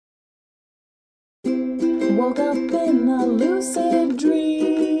Woke up in a lucid dream.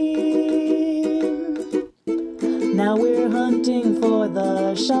 Now we're hunting for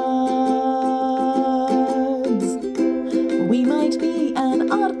the shards. We might be an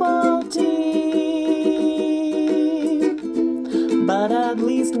oddball team, but at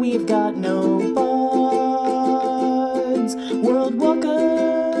least we've got no bards. World Walkers.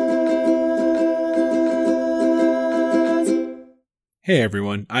 Hey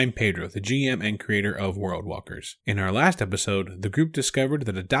everyone, I'm Pedro, the GM and creator of World Walkers. In our last episode, the group discovered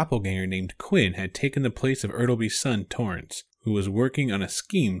that a doppelganger named Quinn had taken the place of Ertleby's son, Torrance, who was working on a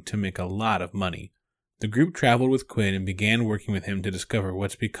scheme to make a lot of money. The group traveled with Quinn and began working with him to discover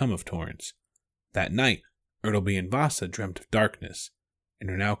what's become of Torrance. That night, Ertleby and Vasa dreamt of darkness, and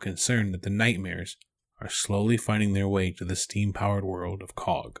are now concerned that the nightmares are slowly finding their way to the steam-powered world of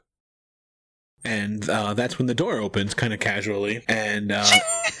Cog. And that's when the door opens, kind of casually, and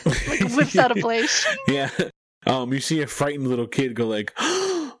like whips out a blade. Yeah, you see a frightened little kid go like,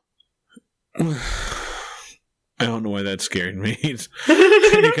 I don't know why that scared me. And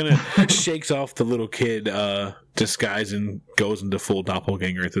he kind of shakes off the little kid disguise and goes into full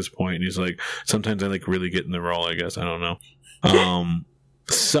doppelganger at this point. And he's like, sometimes I like really get in the role, I guess. I don't know.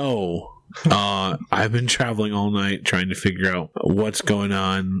 I've been traveling all night trying to figure out what's going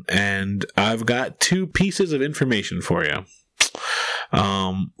on, and I've got two pieces of information for you.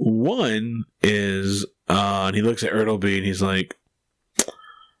 One is, and he looks at Ertleby and he's like,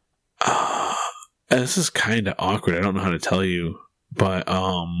 this is kind of awkward. I don't know how to tell you, but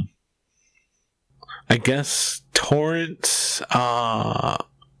I guess Torrance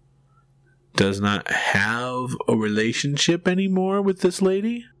does not have a relationship anymore with this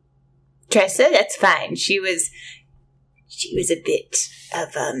lady. Tressa, that's fine. She was a bit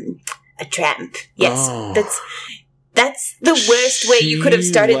of a tramp. Yes, that's the worst way you could have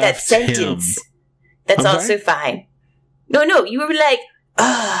started that sentence. Him. That's also fine. No, you were like,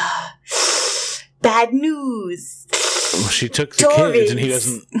 bad news. Well, she took the kids, and he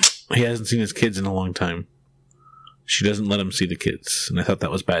hasn't seen his kids in a long time. She doesn't let him see the kids, and I thought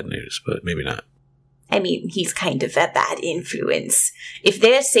that was bad news, but maybe not. I mean, he's kind of a bad influence. If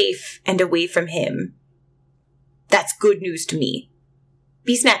they're safe and away from him, that's good news to me.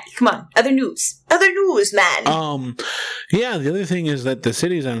 Be snappy. Come on. Other news, man. Yeah, the other thing is that the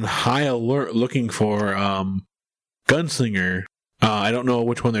city's on high alert looking for Gunslinger. I don't know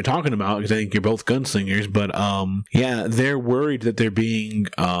which one they're talking about because I think you're both gunslingers, but yeah, they're worried that they're being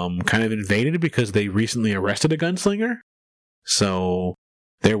kind of invaded because they recently arrested a gunslinger. So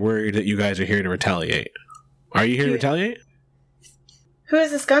they're worried that you guys are here to retaliate. Are you here to retaliate? Who is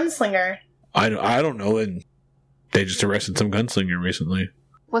this gunslinger? I don't know. And they just arrested some gunslinger recently.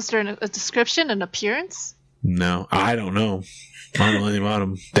 Was there a description, an appearance? No, I don't know. I don't know anything about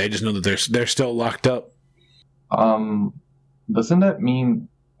them. They just know that they're still locked up. Doesn't that mean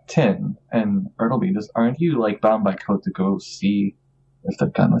Tin and Ertleby? Aren't you like bound by code to go see if the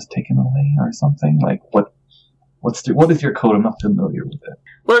gun was taken away or something? Like what is your code? I'm not familiar with it.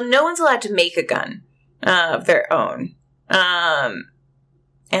 Well, no one's allowed to make a gun of their own. And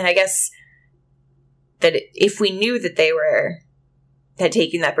I guess that if we knew that they had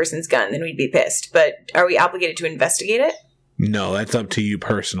taken that person's gun, then we'd be pissed. But are we obligated to investigate it? No, that's up to you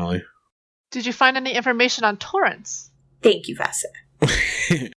personally. Did you find any information on Torrance? Thank you, Vasa.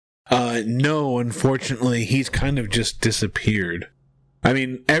 No, unfortunately, he's kind of just disappeared. I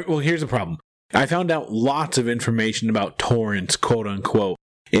mean, well, here's the problem. I found out lots of information about Torrance, quote unquote,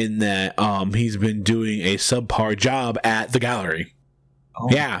 in that he's been doing a subpar job at the gallery. Oh.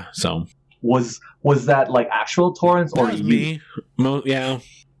 Yeah, so was that like actual Torrance or me? Yeah.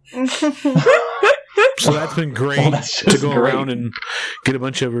 So that's been great to go around and get a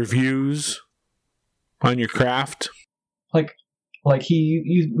bunch of reviews on your craft. Like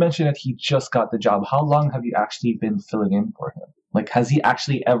you mentioned that he just got the job. How long have you actually been filling in for him? Like, has he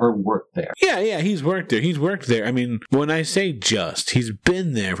actually ever worked there? Yeah, he's worked there. He's worked there. I mean, when I say just, he's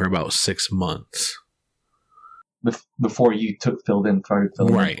been there for about 6 months. Before you filled in.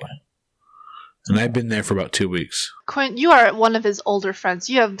 Right. And I've been there for about 2 weeks. Quinn, you are one of his older friends.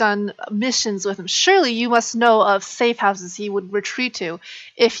 You have done missions with him. Surely you must know of safe houses he would retreat to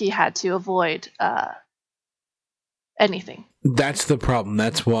if he had to avoid anything. That's the problem.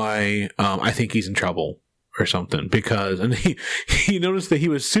 That's why I think he's in trouble or something. And he noticed that he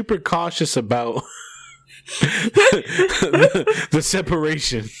was super cautious about the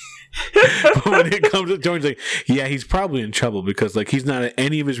separation. But when it comes to Torrance, like, yeah, he's probably in trouble because like he's not at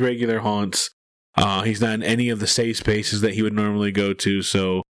any of his regular haunts. He's not in any of the safe spaces that he would normally go to.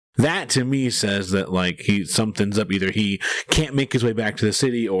 So That to me says that like something's up. Either he can't make his way back to the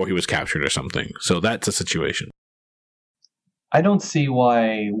city, or he was captured or something. So that's a situation. I don't see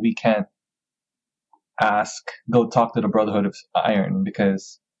why we can't go talk to the Brotherhood of Iron,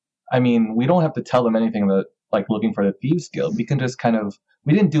 because, I mean, we don't have to tell them anything about, like, looking for the Thieves Guild. We can just kind of,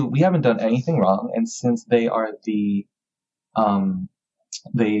 we haven't done anything wrong, and since they are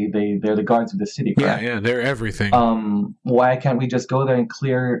they're the guards of the city, correct? Yeah, they're everything. Why can't we just go there and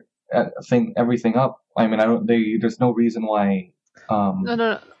clear everything up? I mean, there's no reason why,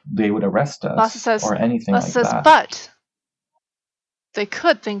 No. they would arrest us Vasa says, or anything like that. But they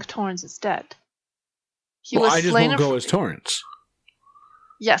could think Torrance is dead. I just won't go as Torrance.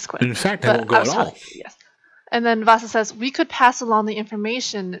 Yes, Quinn. In fact, I won't go at all. Yes. And then Vasa says, we could pass along the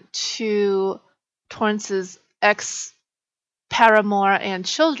information to Torrance's ex-paramour and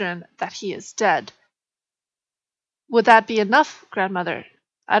children that he is dead. Would that be enough, grandmother?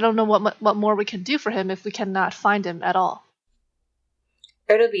 I don't know what more we can do for him if we cannot find him at all.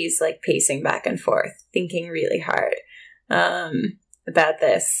 Ertleby's like pacing back and forth, thinking really hard about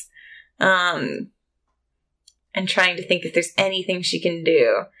this. And trying to think if there's anything she can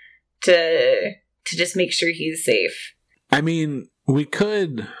do to just make sure he's safe. I mean, we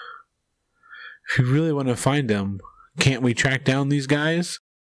could, if we really want to find him, can't we track down these guys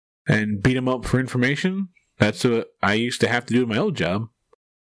and beat them up for information? That's what I used to have to do in my old job.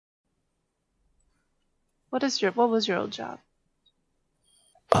 What was your old job?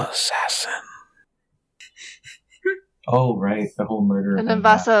 Assassin. Oh, right, the whole murder. And then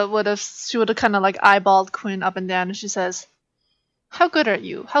Vasa would have kind of like eyeballed Quinn up and down, and she says, "How good are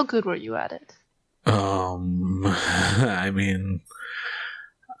you? How good were you at it?" I mean,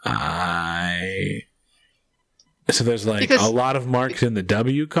 so there's like a lot of marks in the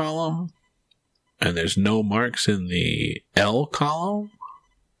W column, and there's no marks in the L column.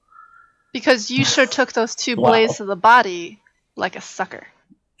 Because you sure took those two blades to the body like a sucker.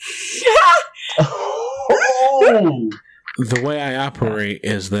 Oh! The way I operate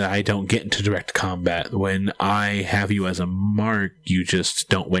is that I don't get into direct combat. When I have you as a mark, you just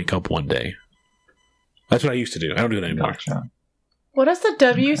don't wake up one day. That's what I used to do. I don't do it anymore. Gotcha. What does the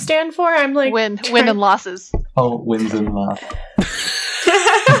W stand for? I'm like win and losses. Oh, wins and losses.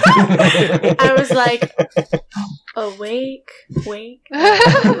 I was like, awake, wake.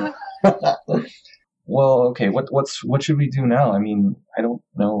 Well, okay. What should we do now? I mean, I don't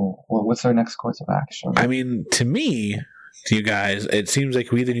know. Well, what's our next course of action? I mean, to you guys, it seems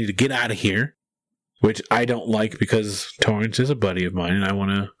like we either need to get out of here, which I don't like because Torrance is a buddy of mine, and I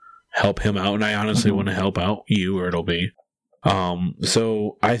want to help him out, and I honestly want to help out you, Ertleby.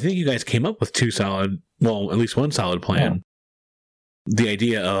 So I think you guys came up with at least one solid plan. Yeah. The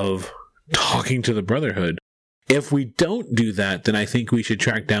idea of talking to the Brotherhood. If we don't do that, then I think we should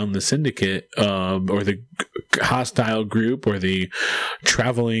track down the syndicate, or the hostile group, or the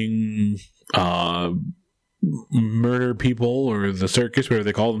traveling murder people, or the circus, whatever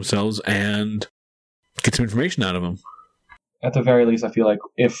they call themselves, and get some information out of them. At the very least, I feel like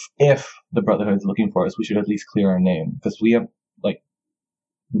if the Brotherhood is looking for us, we should at least clear our name, because we have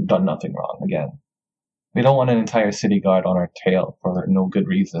done nothing wrong. Again, we don't want an entire city guard on our tail for no good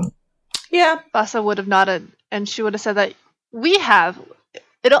reason. Yeah, Vasa would have nodded, and she would have said that we have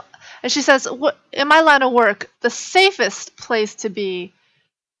it. And she says, in my line of work, the safest place to be,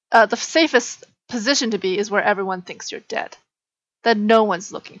 the safest position to be is where everyone thinks you're dead. That no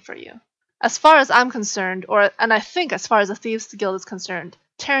one's looking for you. As far as I'm concerned, and I think as far as the Thieves Guild is concerned,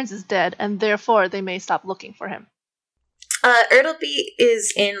 Terrence is dead, and therefore they may stop looking for him. Ertleby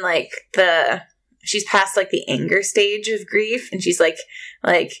is in she's past the anger stage of grief, and she's like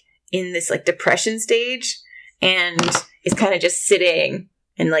in this depression stage, and is kind of just sitting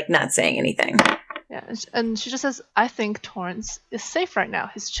and not saying anything. Yeah, and she just says, I think Torrance is safe right now.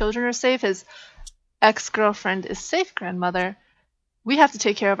 His children are safe. His ex-girlfriend is safe, grandmother. We have to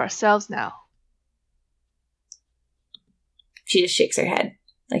take care of ourselves now. She just shakes her head.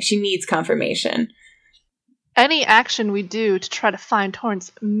 She needs confirmation. Any action we do to try to find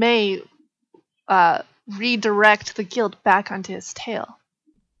Torrance may redirect the guild back onto his tail.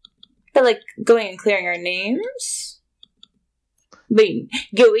 But going and clearing our names? Going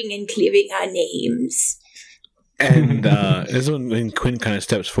and clearing our names. And this is when Quinn kind of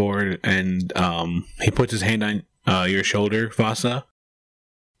steps forward, and he puts his hand on your shoulder, Vasa,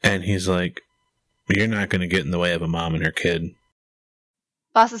 and he's like, "You're not going to get in the way of a mom and her kid."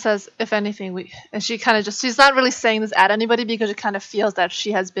 Vasa says, if anything, and she kind of she's not really saying this at anybody because it kind of feels that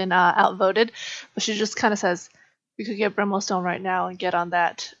she has been outvoted, but she just kind of says, we could get Brimstone right now and get on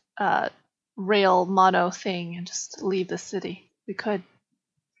that rail mono thing and just leave the city. We could.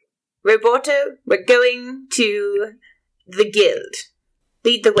 Roberto, we're going to the guild.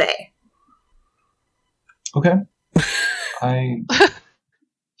 Lead the way. Okay.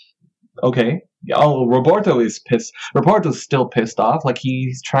 Okay. Yeah, oh, Roberto is pissed. Roberto's still pissed off. Like,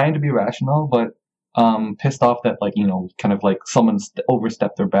 he's trying to be rational, but pissed off that, like, kind of like someone's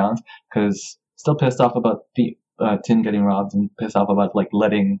overstepped their bounds. Because still pissed off about the Tin getting robbed, and pissed off about, like,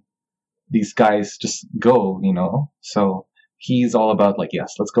 letting these guys just go, So he's all about, like,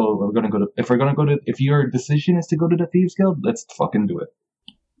 yes, let's go. If your decision is to go to the Thieves Guild, let's fucking do it.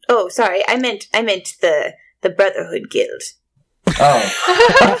 Oh, sorry. I meant the Brotherhood Guild. Oh.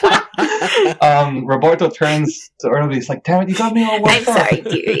 Roberto turns to Erleby. He's like, damn it, you got me all worked up. I'm sorry,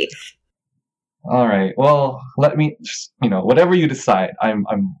 dearie. All right. Well, let me just, whatever you decide, I'm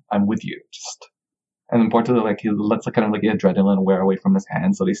with you. Just, and then Roberto, like, he lets kind of like the adrenaline wear away from his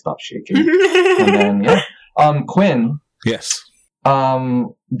hands, so they stop shaking. And then, yeah. Quinn. Yes.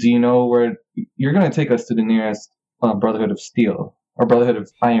 Do you know where you're gonna take us to the nearest Brotherhood of Steel or Brotherhood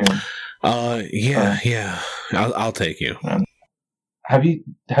of Iron? Yeah. I'll take you. Have you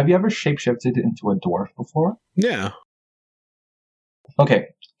ever shapeshifted into a dwarf before? Yeah. Okay,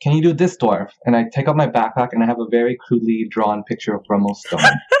 can you do this dwarf? And I take out my backpack and I have a very crudely drawn picture of Brummelstone.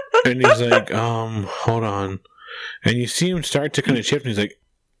 And he's like, hold on. And you see him start to kind of shift, and he's like,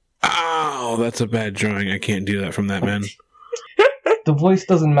 ow, that's a bad drawing. I can't do that from that man. The voice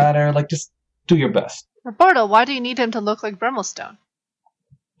doesn't matter. Like, just do your best. Roberto, why do you need him to look like Brummelstone?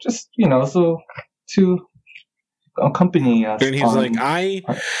 Just, so to accompany us. And he's like,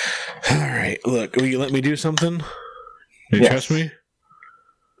 alright, look, will you let me do something? Do you trust me?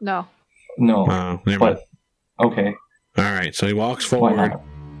 No. No. Never mind. Okay. Alright, so he walks forward,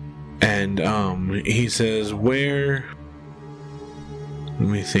 and he says, where... Let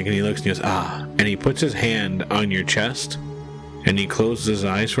me think, and he looks and he goes, and he puts his hand on your chest, and he closes his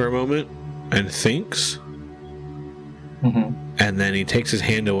eyes for a moment, and thinks, and then he takes his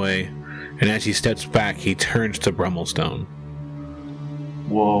hand away, and as he steps back, he turns to Brummelstone.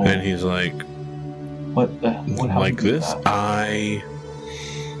 Whoa. And he's like, what like this? That?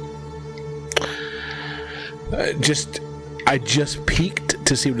 I just peeked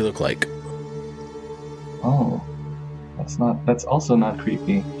to see what he looked like. Oh. That's also not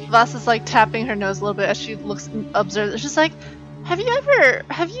creepy. Vas is like tapping her nose a little bit as she looks and observes. She's like, have you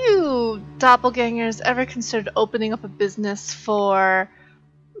doppelgangers ever considered opening up a business for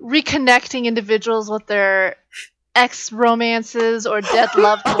reconnecting individuals with their ex-romances or dead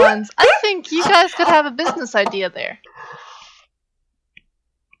loved ones? I think you guys could have a business idea there.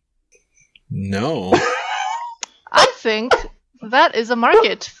 No. I think that is a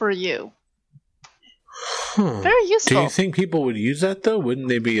market for you. Huh. Very useful. Do you think people would use that, though? Wouldn't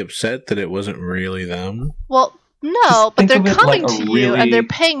they be upset that it wasn't really them? Well, no, but they're coming like to you and they're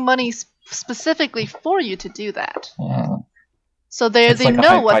paying money specifically for you to do that. Yeah. So they like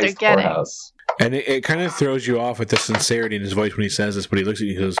know what they're getting. Courthouse. And it kind of throws you off with the sincerity in his voice when he says this, but he looks at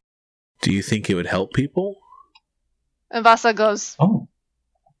you and he goes, do you think it would help people? And Vasa goes, oh.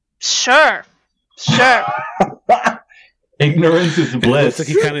 Sure. Ignorance is And bliss. it looks like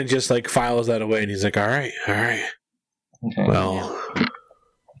he kind of just like files that away, and he's like, all right. Okay. Well.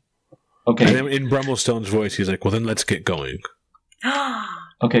 Okay. And then in Brummelstone's voice, he's like, well, then let's get going.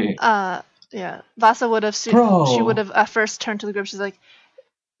 Okay. Yeah. Vasa would have she would have at first turned to the group. She's like,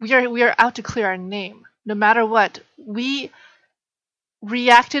 we are out to clear our name. No matter what, we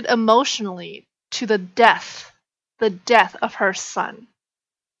reacted emotionally to the death of her son.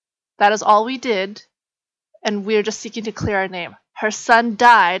 That is all we did, and we're just seeking to clear our name. Her son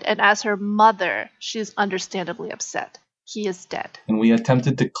died, and as her mother, she is understandably upset. He is dead. And we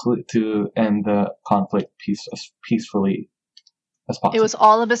attempted to end the conflict peacefully as possible. It was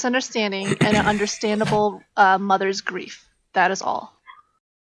all a misunderstanding and an understandable mother's grief. That is all.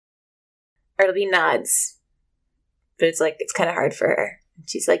 Erleby nods, but it's kind of hard for her.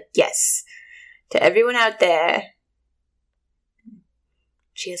 She's like, yes. To everyone out there,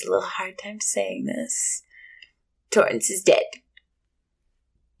 she has a little hard time saying this. Torrance is dead.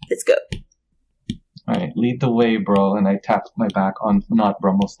 Let's go. Alright, lead the way, bro. And I tap my back on not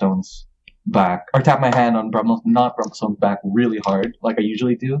Brummelstone's back. Or tap my hand on not Brummelstone's back really hard, like I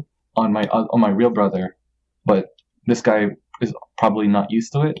usually do, on my real brother. But this guy is probably not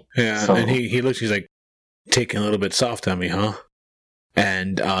used to it. Yeah, so. And he looks, he's like, taking a little bit soft on me, huh?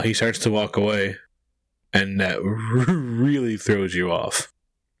 And he starts to walk away. And that really throws you off.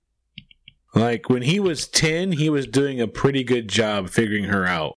 Like, when he was 10, he was doing a pretty good job figuring her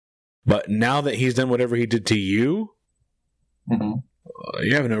out. But now that he's done whatever he did to you, you're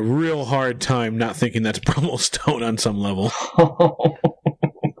having a real hard time not thinking that's Brummelstone on some level.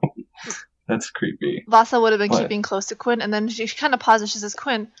 That's creepy. Vasa would have been What? keeping close to Quinn, and then she kind of pauses. She says,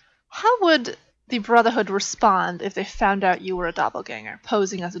 "Quinn, how would the Brotherhood respond if they found out you were a doppelganger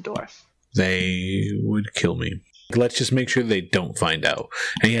posing as a dwarf?" They would kill me. Let's just make sure they don't find out.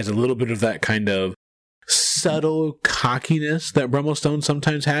 And he has a little bit of that kind of subtle cockiness that Brummelstone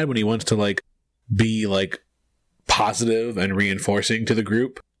sometimes had when he wants to like be like positive and reinforcing to the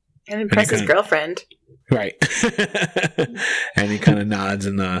group. And impress his girlfriend. Right. And he kind of nods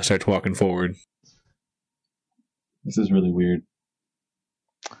and starts walking forward. This is really weird.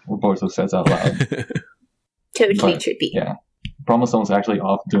 Roberto says out loud. Totally But, trippy. Yeah. Bromelstone's actually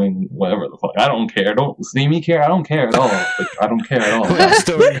off doing whatever the fuck. I don't care. Don't see me care. I don't care at all. Like, I don't care at all.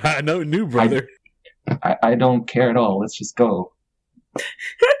 Still got no new brother. I don't care at all. Let's just go.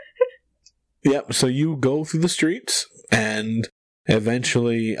 Yep, so you go through the streets, and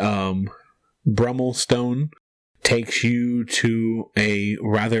eventually Brummelstone takes you to a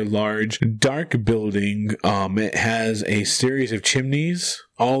rather large, dark building. It has a series of chimneys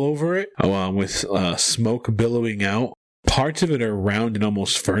all over it, with smoke billowing out. Parts of it are round and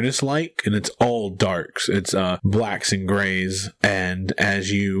almost furnace-like, and it's all darks. It's blacks and grays, and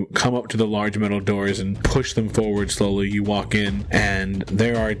as you come up to the large metal doors and push them forward slowly, you walk in, and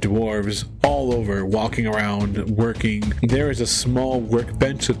there are dwarves all over, walking around, working. There is a small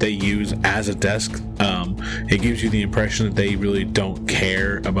workbench that they use as a desk. It gives you the impression that they really don't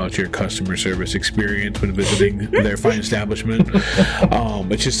care about your customer service experience when visiting their fine establishment.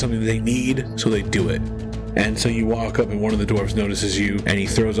 It's just something they need, so they do it. And so you walk up and one of the dwarves notices you, and he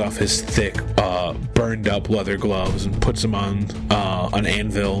throws off his thick, burned up leather gloves and puts them on an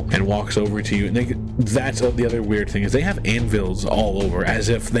anvil and walks over to you. And that's the other weird thing, is they have anvils all over as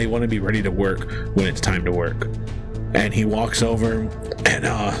if they want to be ready to work when it's time to work. And he walks over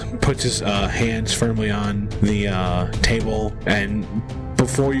and puts his hands firmly on the table, and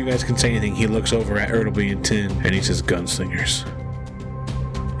before you guys can say anything, he looks over at Ertleby and Tin and he says, "Gunslingers.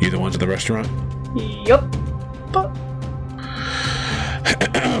 You the ones at the restaurant?" Yup.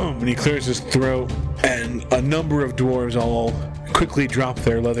 And he clears his throat, and a number of dwarves all quickly drop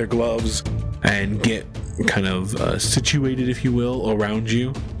their leather gloves and get kind of situated, if you will, around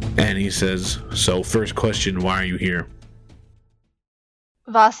you. And he says, "So, first question, why are you here?"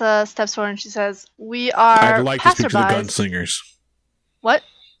 Vasa steps forward and she says, "We are I'd like to speak to the passerbys." gunslingers. What?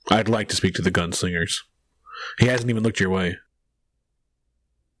 I'd like to speak to the gunslingers. He hasn't even looked your way.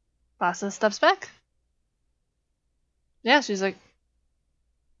 Vasa steps back. Yeah, she's like,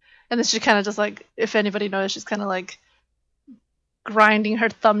 and then she kind of just like, if anybody knows, she's kind of like grinding her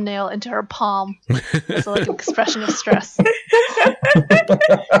thumbnail into her palm as like an expression of stress.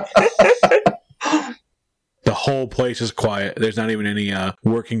 The whole place is quiet. There's not even any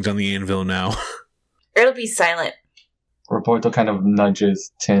workings on the anvil now. It'll be silent. Roberto kind of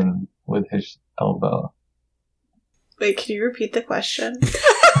nudges Tin with his elbow. Wait, can you repeat the question? He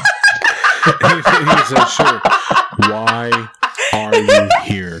says, "Sure. Why are you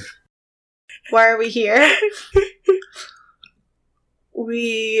here?" Why are we here?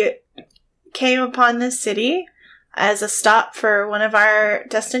 We came upon this city as a stop for one of our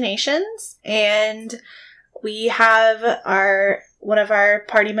destinations, and we have one of our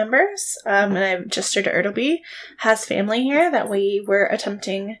party members, and I've just started Ertleby, has family here that we were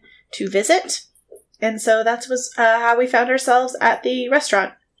attempting to visit, and so that was how we found ourselves at the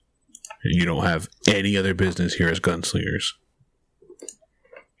restaurant. You don't have any other business here as gunslingers.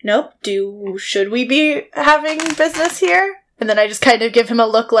 Nope. Should we be having business here? And then I just kind of give him a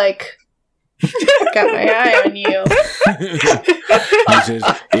look like, got my eye on you. He says,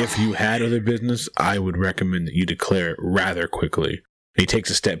 "If you had other business, I would recommend that you declare it rather quickly." He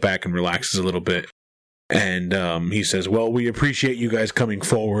takes a step back and relaxes a little bit. And he says, "Well, we appreciate you guys coming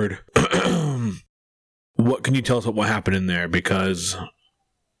forward. What can you tell us about what happened in there? Because,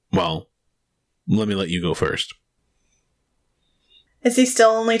 well, let me let you go first." Is he still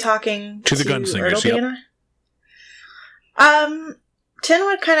only talking To the gunslingers, Ertleby and I? Tin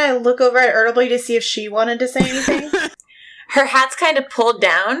would kind of look over at Ertleby to see if she wanted to say anything. Her hat's kind of pulled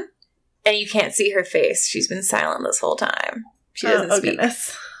down, and you can't see her face. She's been silent this whole time. She doesn't speak.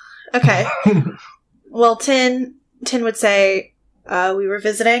 Goodness. Okay. Well, Tin would say, we were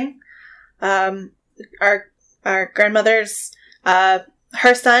visiting our grandmother's,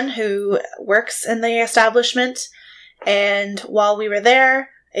 her son who works in the establishment, and while we were there,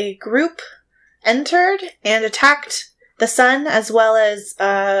 a group entered and attacked the son, as well as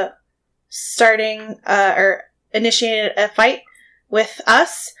initiated a fight with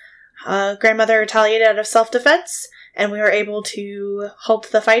us. Grandmother retaliated out of self-defense, and we were able to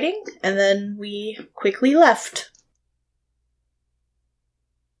halt the fighting, and then we quickly left.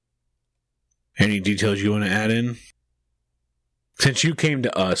 Any details you want to add in? Since you came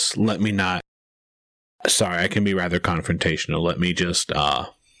to us, let me not... Sorry, I can be rather confrontational. Let me just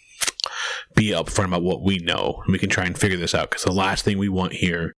be upfront about what we know. We can try and figure this out, because the last thing we want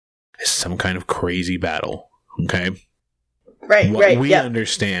here is some kind of crazy battle. Okay? What we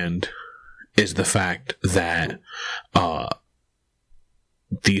understand is the fact that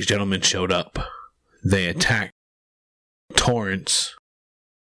these gentlemen showed up. They attacked Torrance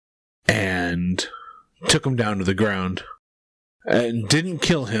and took him down to the ground and didn't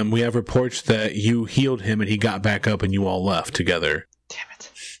kill him. We have reports that you healed him and he got back up and you all left together. Damn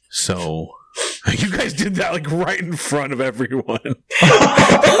it. So you guys did that like right in front of everyone.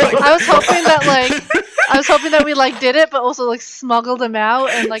 I was hoping that we like did it, but also like smuggled him out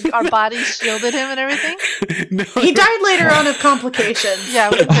and like our bodies shielded him and everything. No. He died later on of complications. Yeah,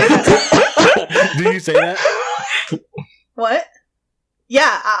 we can say that. Did you say that? What?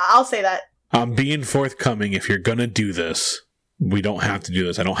 Yeah, I'll say that. I'm being forthcoming. If you're gonna do this, we don't have to do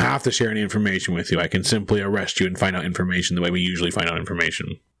this. I don't have to share any information with you. I can simply arrest you and find out information the way we usually find out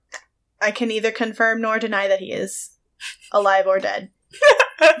information. I can neither confirm nor deny that he is alive or dead.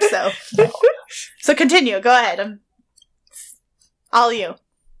 So continue. Go ahead. All you.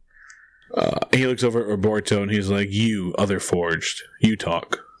 He looks over at Roberto and he's like, "You, other forged, you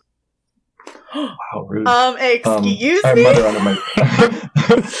talk." Wow, rude. Excuse I me? mother under my...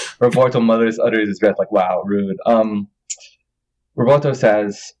 Roberto utters his breath like, wow, rude. Roberto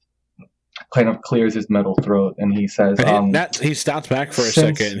says, kind of clears his metal throat, and he says... he stops back for a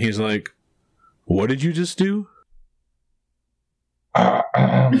second, and he's like, "What did you just do?"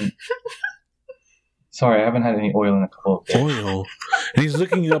 Sorry, I haven't had any oil in a couple of days. Oil? And he's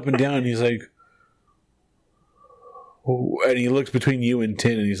looking up and down, and he's like... Oh, and he looks between you and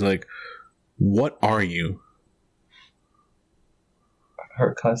Tin, and he's like, "What are you?"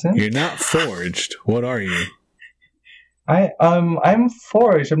 Her cousin? You're not forged. What are you? I'm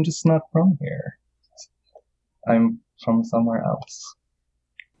forged. I'm just not from here. I'm from somewhere else.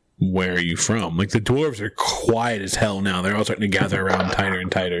 Where are you from? Like, the dwarves are quiet as hell now. They're all starting to gather around tighter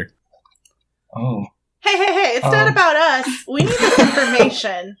and tighter. Oh. Hey, it's not about us. We need this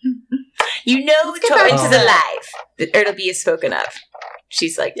information. You know Torrance is alive. That Ertleby is spoken of.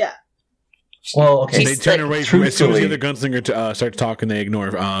 She's like... Yeah. Well, okay. They turn away from... As soon as the truthfully- other gunslinger starts talking, they ignore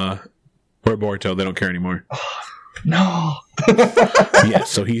Roberto. They don't care anymore. No. Yes,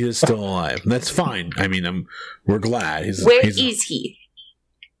 so he is still alive. That's fine. I mean, we're glad. Where is he?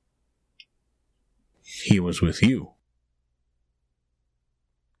 He was with you.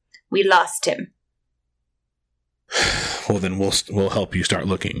 We lost him. Well, then we'll help you start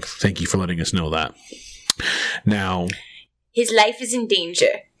looking. Thank you for letting us know that. Now... His life is in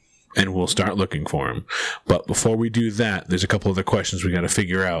danger. And we'll start looking for him. But before we do that, there's a couple other questions we got to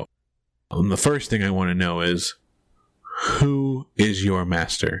figure out. The first thing I want to know is, who is your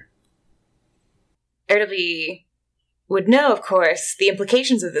master? Ertleby would know, of course, the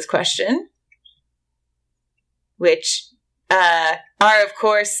implications of this question, which are, of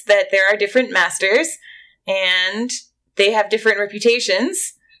course, that there are different masters, and they have different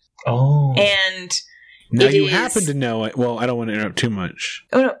reputations. Oh. And now you happen to know it. Well, I don't want to interrupt too much.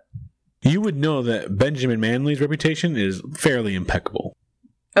 Oh, no. You would know that Benjamin Manley's reputation is fairly impeccable.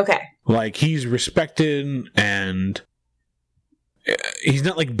 Okay. Like, he's respected, and he's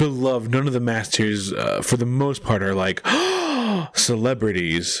not, like, beloved. None of the masters, for the most part, are, like,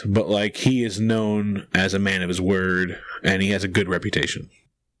 celebrities. But, like, he is known as a man of his word, and he has a good reputation.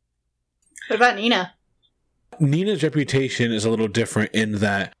 What about Nina? Nina's reputation is a little different in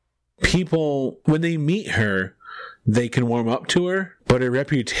that people, when they meet her, they can warm up to her, but her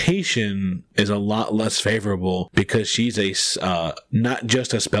reputation is a lot less favorable because she's not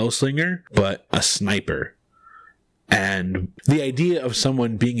just a spell slinger, but a sniper. And the idea of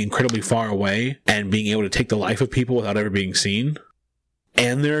someone being incredibly far away and being able to take the life of people without ever being seen,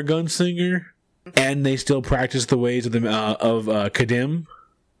 and they're a gunslinger, and they still practice the ways of Kadim,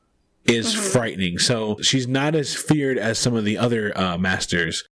 is frightening. So she's not as feared as some of the other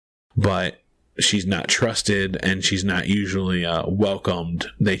masters, but she's not trusted, and she's not usually welcomed.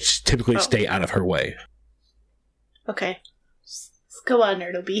 They typically stay out of her way. Okay. Let's go on,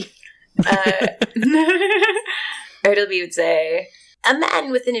 Ertleby. Ertleby would say, a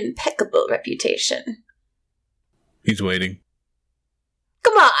man with an impeccable reputation. He's waiting.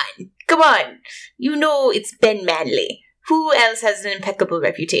 Come on. You know it's Ben Manley. Who else has an impeccable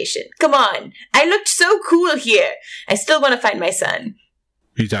reputation? Come on. I looked so cool here. I still want to find my son.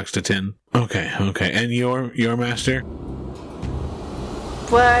 He talks to Tin. Okay. And your master?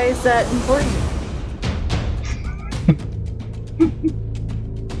 Why is that important?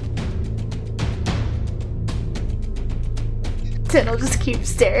 Tin will just keep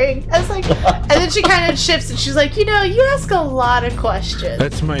staring. I was like, and then she kind of shifts and she's like, you ask a lot of questions.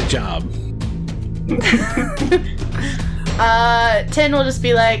 That's my job. Tin will just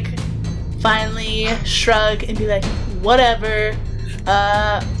be like, finally shrug and be like, whatever.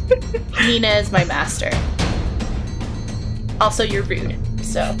 Nina is my master. Also, you're rude.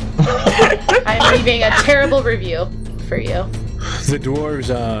 So, I'm leaving a terrible review for you. The dwarves,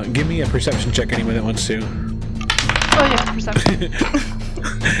 give me a perception check, anyone that wants to. Oh yeah, perception.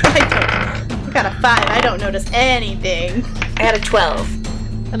 I got a 5. I don't notice anything. I got a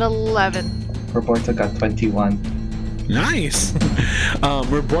 12. An 11. Roberto got 21. Nice!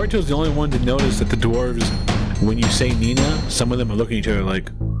 Roberto's the only one to notice that the dwarves, when you say Nina, some of them are looking at each other like,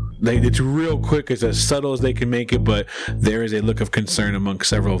 it's real quick, it's as subtle as they can make it, but there is a look of concern among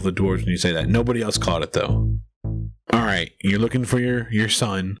several of the dwarves when you say that. Nobody else caught it, though. Alright, you're looking for your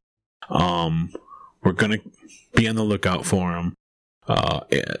son. We're gonna be on the lookout for him.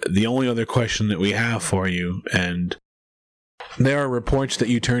 The only other question that we have for you, and there are reports that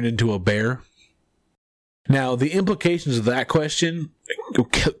you turned into a bear. Now, the implications of that question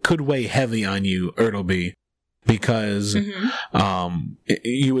could weigh heavy on you, Ertleby. Because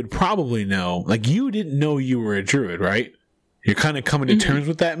you would probably know, like, you didn't know you were a druid, right? You're kind of coming to terms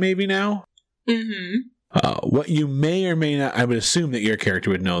with that maybe now? What you may or may not, I would assume that your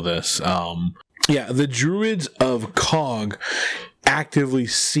character would know this. The druids of Cog actively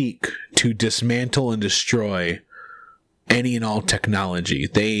seek to dismantle and destroy any and all technology.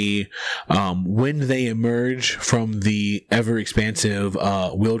 They, when they emerge from the ever-expansive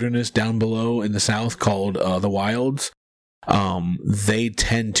wilderness down below in the south called the Wilds, they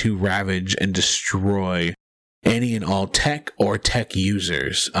tend to ravage and destroy any and all tech or tech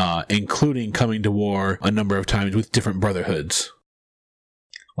users, including coming to war a number of times with different brotherhoods.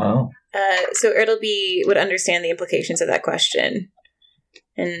 Wow. So Ertleby would understand the implications of that question.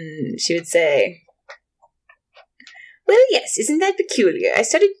 And she would say, well, yes, isn't that peculiar? I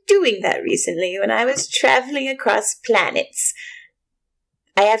started doing that recently when I was traveling across planets.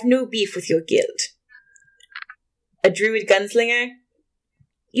 I have no beef with your guild. A druid gunslinger?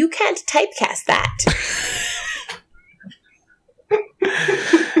 You can't typecast that.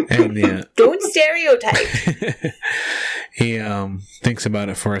 And don't stereotype. He thinks about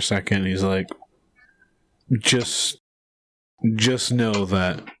it for a second. He's like, just know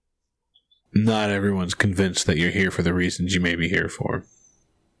that not everyone's convinced that you're here for the reasons you may be here for.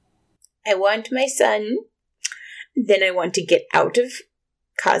 I want my son. Then I want to get out of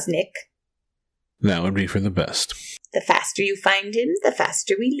Cosnick. That would be for the best. The faster you find him, the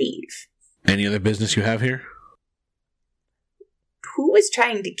faster we leave. Any other business you have here? Who was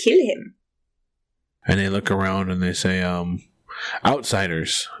trying to kill him? And they look around and they say,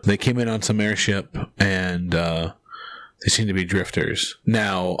 outsiders. They came in on some airship and, they seem to be drifters.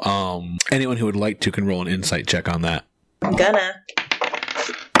 Now, anyone who would like to can roll an insight check on that. I'm gonna.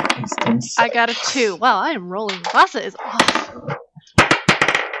 I got a 2. Wow, I am rolling. Vasa is off.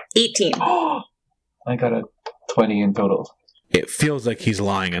 18. I got a 20 in total. It feels like he's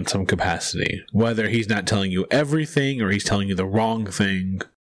lying in some capacity. Whether he's not telling you everything or he's telling you the wrong thing,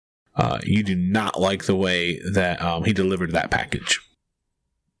 you do not like the way that he delivered that package.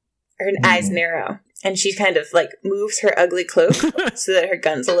 Her eyes narrow, and she kind of like moves her ugly cloak so that her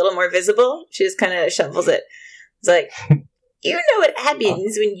gun's a little more visible. She just kind of shovels it. It's like, you know what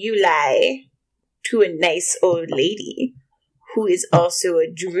happens when you lie to a nice old lady who is also a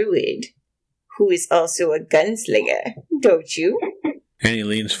druid, who is also a gunslinger, don't you? And he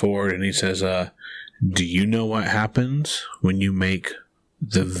leans forward and he says, do you know what happens when you make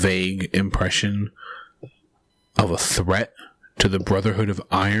the vague impression of a threat to the Brotherhood of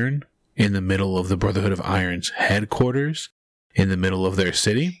Iron in the middle of the Brotherhood of Iron's headquarters, in the middle of their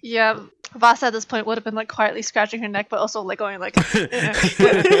city? Yeah, Vasa at this point would have been like quietly scratching her neck, but also like going like. She's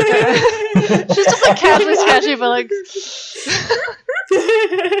just like casually scratching, but like.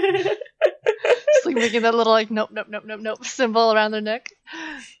 Just like making that little like nope symbol around their neck.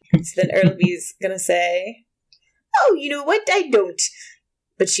 So then Ertleby's gonna say, "Oh, you know what? I don't."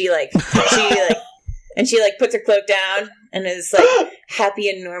 But she puts her cloak down and is like happy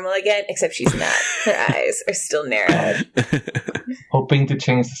and normal again, except she's not. Her eyes are still narrowed. Hoping to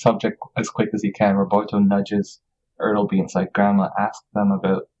change the subject as quick as he can, Roberto nudges Ertleby and is like, Grandma, ask them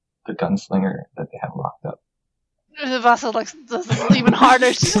about the gunslinger that they have locked up. Vasa like does this even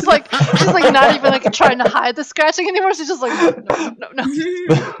harder. She's like not even like trying to hide the scratching anymore. She's just like no.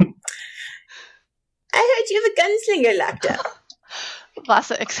 I heard you have a gunslinger locked up.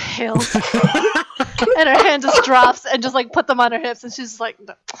 Vasa exhales and her hand just drops and just like put them on her hips and she's just like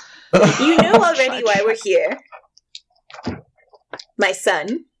no. You know already why we're here. my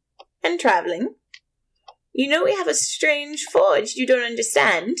son, and traveling. You know we have a strange forge you don't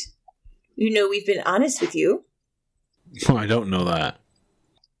understand. You know we've been honest with you. Well, I don't know that.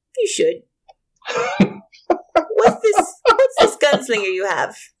 You should. What's this gunslinger you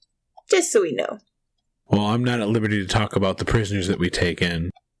have? Just so we know. Well, I'm not at liberty to talk about the prisoners that we take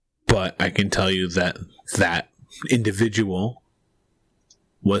in, but I can tell you that that individual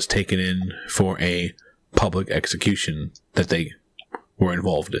was taken in for a public execution that they were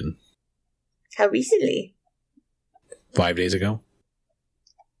involved in. How recently? 5 days ago.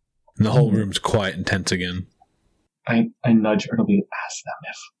 And the whole room's quiet and tense again. I nudge Ertleby,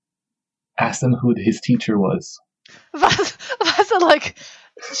 ask them who his teacher was. Vasa, like,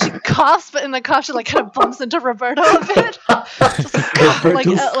 she coughs, but in the cough, she, like, kind of bumps into Roberto a bit. Just like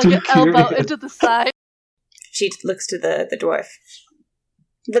an elbow into the side. She looks to the dwarf.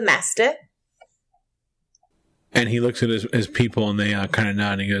 The master? And he looks at his people, and they kind of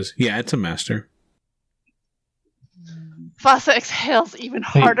nod, and he goes, yeah, it's a master. Vasa exhales even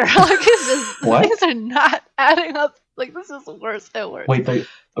harder. Like, it's just, What? things are not adding up. Like, this is worse and worse. Wait,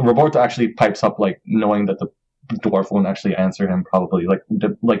 Roberto actually pipes up, like, knowing that the dwarf won't actually answer him, probably. Like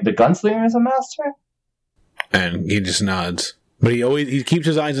the gunslinger is a master? And he just nods. But he keeps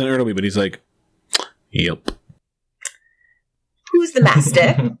his eyes on Ertleby, but he's like, yep. Who's the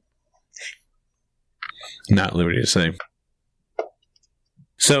master? Not at liberty to say.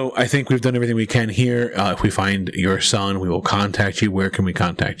 So I think we've done everything we can here. If we find your son, we will contact you. Where can we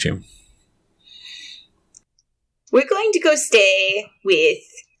contact you? We're going to go stay with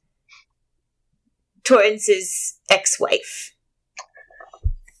Torrance's ex-wife.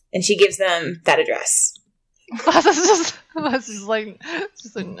 And she gives them that address. Vasa's just like,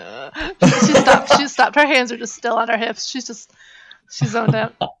 no. She stopped. Her hands are just still on her hips. She's zoned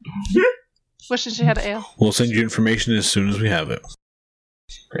out. Wishing she had ale. We'll send you information as soon as we have it.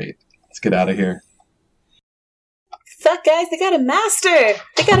 Great. Let's get out of here. Fuck, guys, they got a master!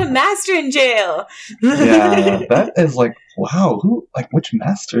 They got a master in jail! Yeah, that is like, wow, which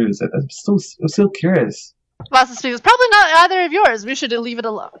master is it? I'm still curious. Vasa speaks, probably not either of yours. We should leave it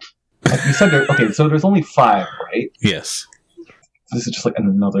alone. Like you said, so there's only 5, right? Yes. This is just like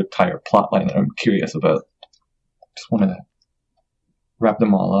another entire plot line that I'm curious about. Just want to wrap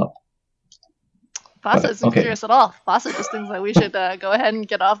them all up. Vasa isn't curious at all. Vasa just thinks that we should go ahead and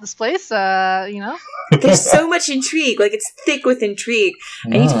get off this place, There's so much intrigue. Like, it's thick with intrigue.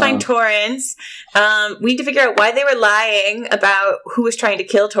 I need to find Torrance. We need to figure out why they were lying about who was trying to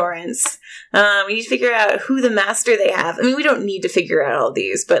kill Torrance. We need to figure out who the master they have. I mean, we don't need to figure out all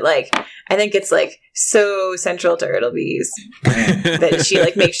these, but, like, I think it's, like, so central to Ertleby's that she,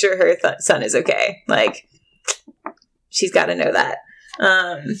 like, makes sure her son is okay. Like, she's got to know that.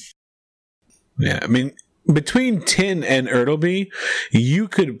 Yeah, I mean, between Tin and Ertleby, you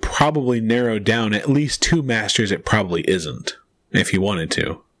could probably narrow down at least 2 masters it probably isn't, if you wanted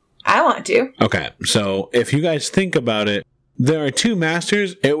to. I want to. Okay, so if you guys think about it, there are 2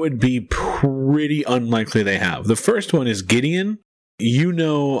 masters it would be pretty unlikely they have. The first one is Gideon. You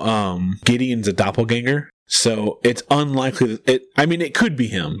know Gideon's a doppelganger, so it's unlikely that it could be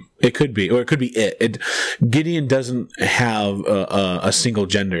him. It could be, or it could be it. Gideon doesn't have a single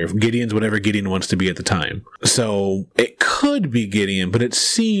gender. Gideon's whatever Gideon wants to be at the time. So it could be Gideon, but it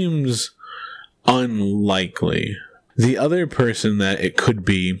seems unlikely. The other person that it could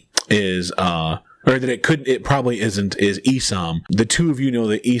be is, it probably isn't, is Esam. The 2 of you know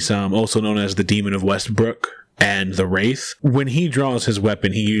that Esam, also known as the Demon of Westbrook and the Wraith, when he draws his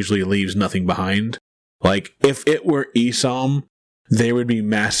weapon, he usually leaves nothing behind. Like, if it were Esam, there would be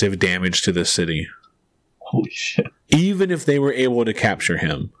massive damage to the city. Holy shit. Even if they were able to capture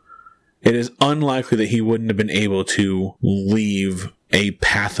him, it is unlikely that he wouldn't have been able to leave a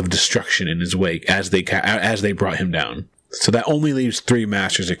path of destruction in his wake as they brought him down. So that only leaves 3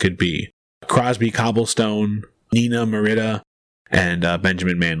 masters it could be. Crosby Cobblestone, Nina Merida, and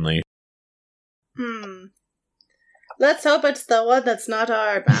Benjamin Manley. Let's hope it's the one that's not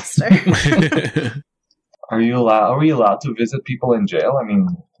our master. Are we allowed to visit people in jail? I mean,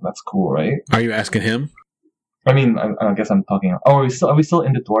 that's cool, right? Are you asking him? I mean, I guess I'm talking. Oh, are we still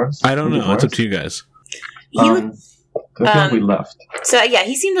in the dwarves? I don't know. It's up to you guys. I think we left. So yeah,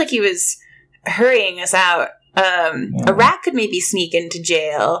 he seemed like he was hurrying us out. A rat could maybe sneak into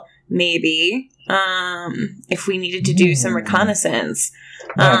jail, maybe, if we needed to do some reconnaissance.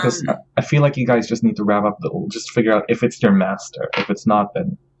 Yeah, because I feel like you guys just need to wrap up just figure out if it's your master. If it's not,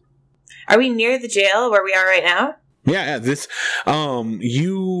 then... Are we near the jail where we are right now? Yeah,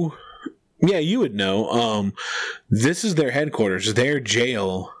 you would know. This is their headquarters. Their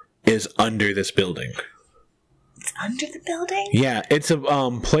jail is under this building. It's under the building? Yeah, it's a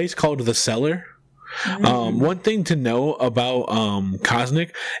place called the Cellar. One thing to know about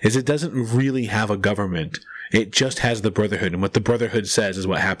Cosnick is it doesn't really have a government. It just has the Brotherhood, and what the Brotherhood says is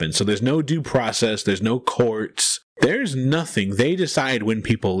what happens. So there's no due process, there's no courts, there's nothing. They decide when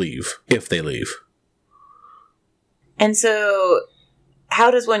people leave, if they leave. And so,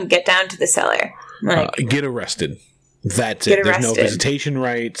 how does one get down to the Cellar? Like, get arrested. That's Get it. There's no arrested. visitation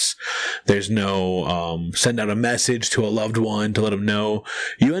rights. There's no send out a message to a loved one to let them know.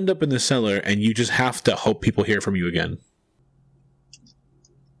 You end up in the cellar, and you just have to hope people hear from you again.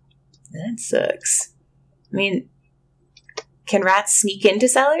 that sucks. I mean, can rats sneak into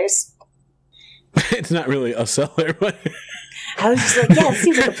cellars? It's not really a cellar, but I was just like, yeah, it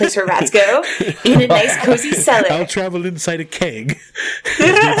seems like a place where rats go. In a nice, cozy cellar. I'll travel inside a keg. We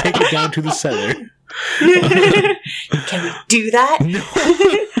take it down to the cellar. Can we do that? No.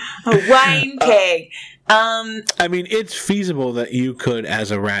 A wine keg. I mean, it's feasible that you could,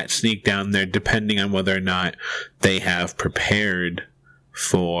 as a rat, sneak down there, depending on whether or not they have prepared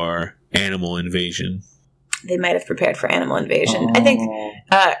for animal invasion. They might have prepared for animal invasion. I think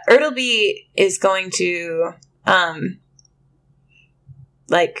Ertleby is going to,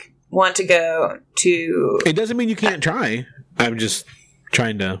 want to go to... It doesn't mean you can't try. I'm just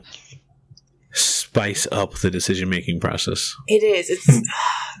trying to spice up the decision-making process. It is. It's...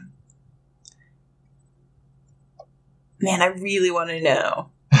 Man, I really want to know.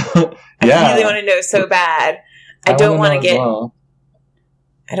 Yeah. I really want to know so bad. I don't want to know as get... well.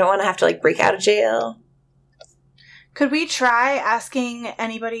 I don't want to have to, break out of jail. Could we try asking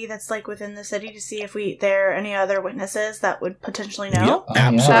anybody that's within the city to see if there are any other witnesses that would potentially know? Yep,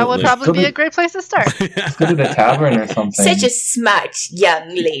 absolutely. That would probably be a great place to start. Let's go to the tavern or something. Such a smart young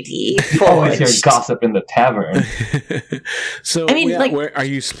lady. Always hear Forged. gossip in the tavern. So, I mean, where are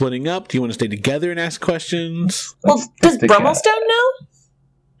you splitting up? Do you want to stay together and ask questions? Well, Let's does take a- Brummelstone know?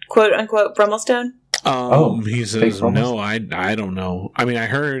 Quote unquote Brummelstone? He says, take Brummelstone. no, I don't know. I mean, I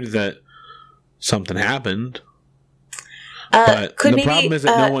heard that something happened, but could the maybe, problem is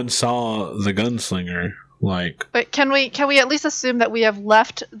that no one saw the gunslinger. But can we at least assume that we have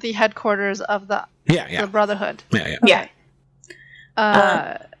left the headquarters of the Yeah. Brotherhood? Yeah. Yeah.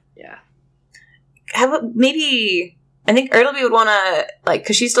 Yeah. How about maybe... I think Ertleby would want to,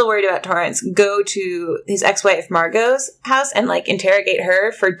 because she's still worried about Torrance, go to his ex-wife Margot's house and, interrogate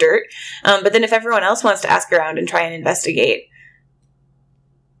her for dirt. But then if everyone else wants to ask around and try and investigate...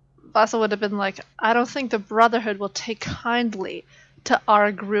 Vasa would have been like, I don't think the Brotherhood will take kindly to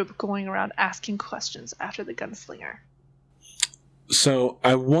our group going around asking questions after the gunslinger. So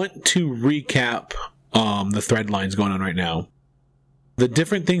I want to recap the thread lines going on right now. The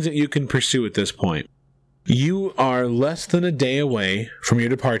different things that you can pursue at this point. You are less than a day away from your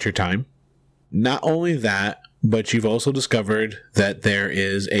departure time. Not only that, but you've also discovered that there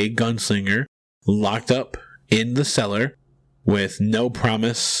is a gunslinger locked up in the cellar with no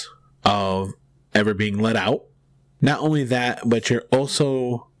promise of ever being let out. Not only that, but you're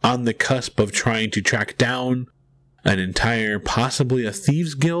also on the cusp of trying to track down an entire, possibly a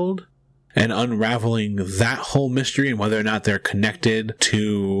thieves guild, and unraveling that whole mystery and whether or not they're connected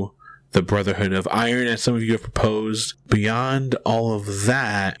to the Brotherhood of Iron, as some of you have proposed. Beyond all of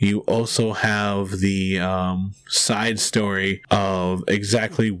that, you also have the side story of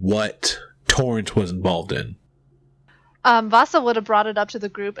exactly what Torrance was involved in. Vasa would have brought it up to the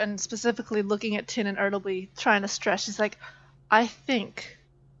group, and specifically looking at Tin and Ertleby, trying to stress. She's like, I think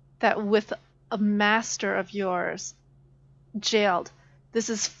that with a master of yours jailed, this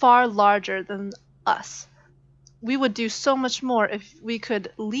is far larger than us. We would do so much more if we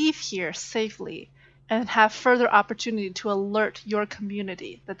could leave here safely and have further opportunity to alert your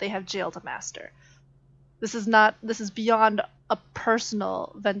community that they have jailed a master. This is beyond a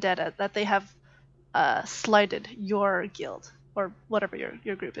personal vendetta that they have slighted your guild or whatever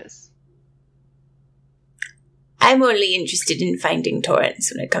your group is. I'm only interested in finding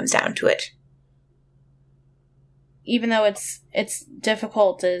Torrance when it comes down to it. Even though it's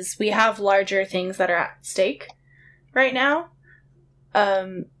difficult, is we have larger things that are at stake right now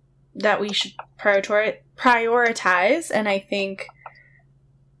that we should prioritize, and I think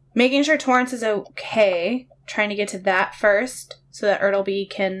making sure Torrance is okay, trying to get to that first so that Ertleby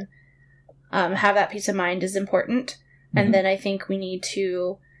can have that peace of mind is important. Mm-hmm. And then I think we need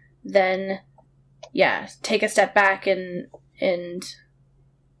to then take a step back and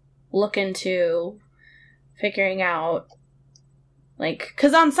look into figuring out,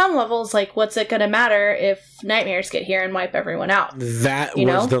 because on some levels, what's it gonna matter if nightmares get here and wipe everyone out? That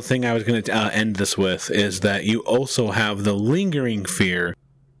was the thing I was going to end this with, is that you also have the lingering fear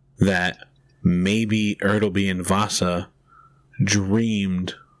that maybe Ertleby and Vasa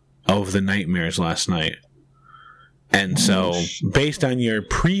dreamed of the nightmares last night. And so, based on your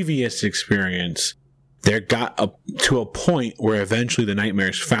previous experience, there got to a point where eventually the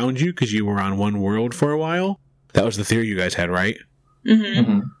nightmares found you because you were on one world for a while. That was the theory you guys had, right?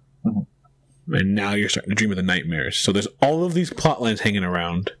 And now you're starting to dream of the nightmares. So there's all of these plot lines hanging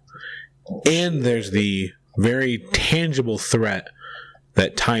around. And there's the very tangible threat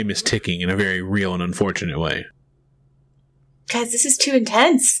that time is ticking in a very real and unfortunate way. Guys, this is too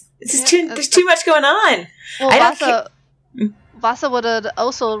intense. There's too much going on. Well, Vasa would have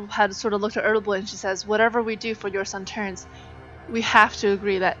also had sort of looked at Ertleby, and she says, whatever we do for your son turns, we have to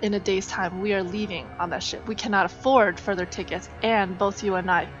agree that in a day's time we are leaving on that ship. We cannot afford further tickets, and both you and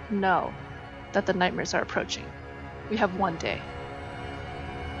I know that the nightmares are approaching. We have one day.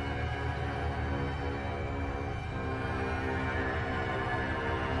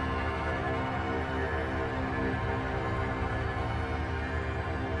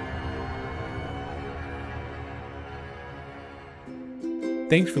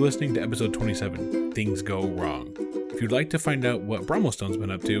 Thanks for listening to episode 27, Things Go Wrong. If you'd like to find out what Brummelstone's been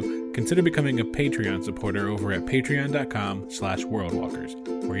up to, consider becoming a Patreon supporter over at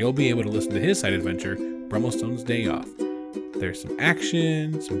patreon.com/worldwalkers, where you'll be able to listen to his side adventure, Brummelstone's Day Off. There's some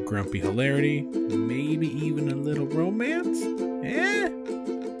action, some grumpy hilarity, maybe even a little romance?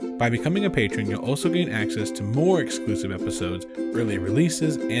 By becoming a patron, you'll also gain access to more exclusive episodes, early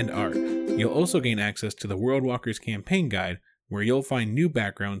releases, and art. You'll also gain access to the World Walkers campaign guide, where you'll find new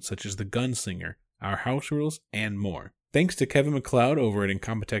backgrounds such as the Gunslinger, our house rules, and more. Thanks to Kevin MacLeod over at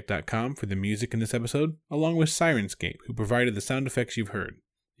Incompetech.com for the music in this episode, along with Syrinscape, who provided the sound effects you've heard.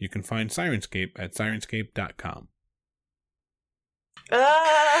 You can find Syrinscape at Syrinscape.com.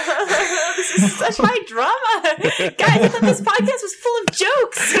 This is such high drama. Guys, I thought this podcast was full of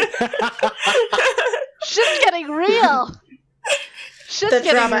jokes. Shit's getting real. The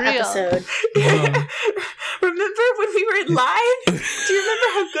drama episode. Remember when we were live? Do you remember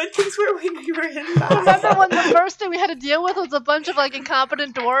how good things were when we were in live? Remember when the first thing we had to deal with was a bunch of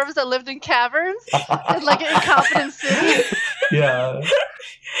incompetent dwarves that lived in caverns in an incompetent city? Yeah.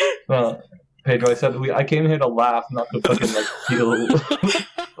 Well, Pedro, I said I came here to laugh, not to fucking feel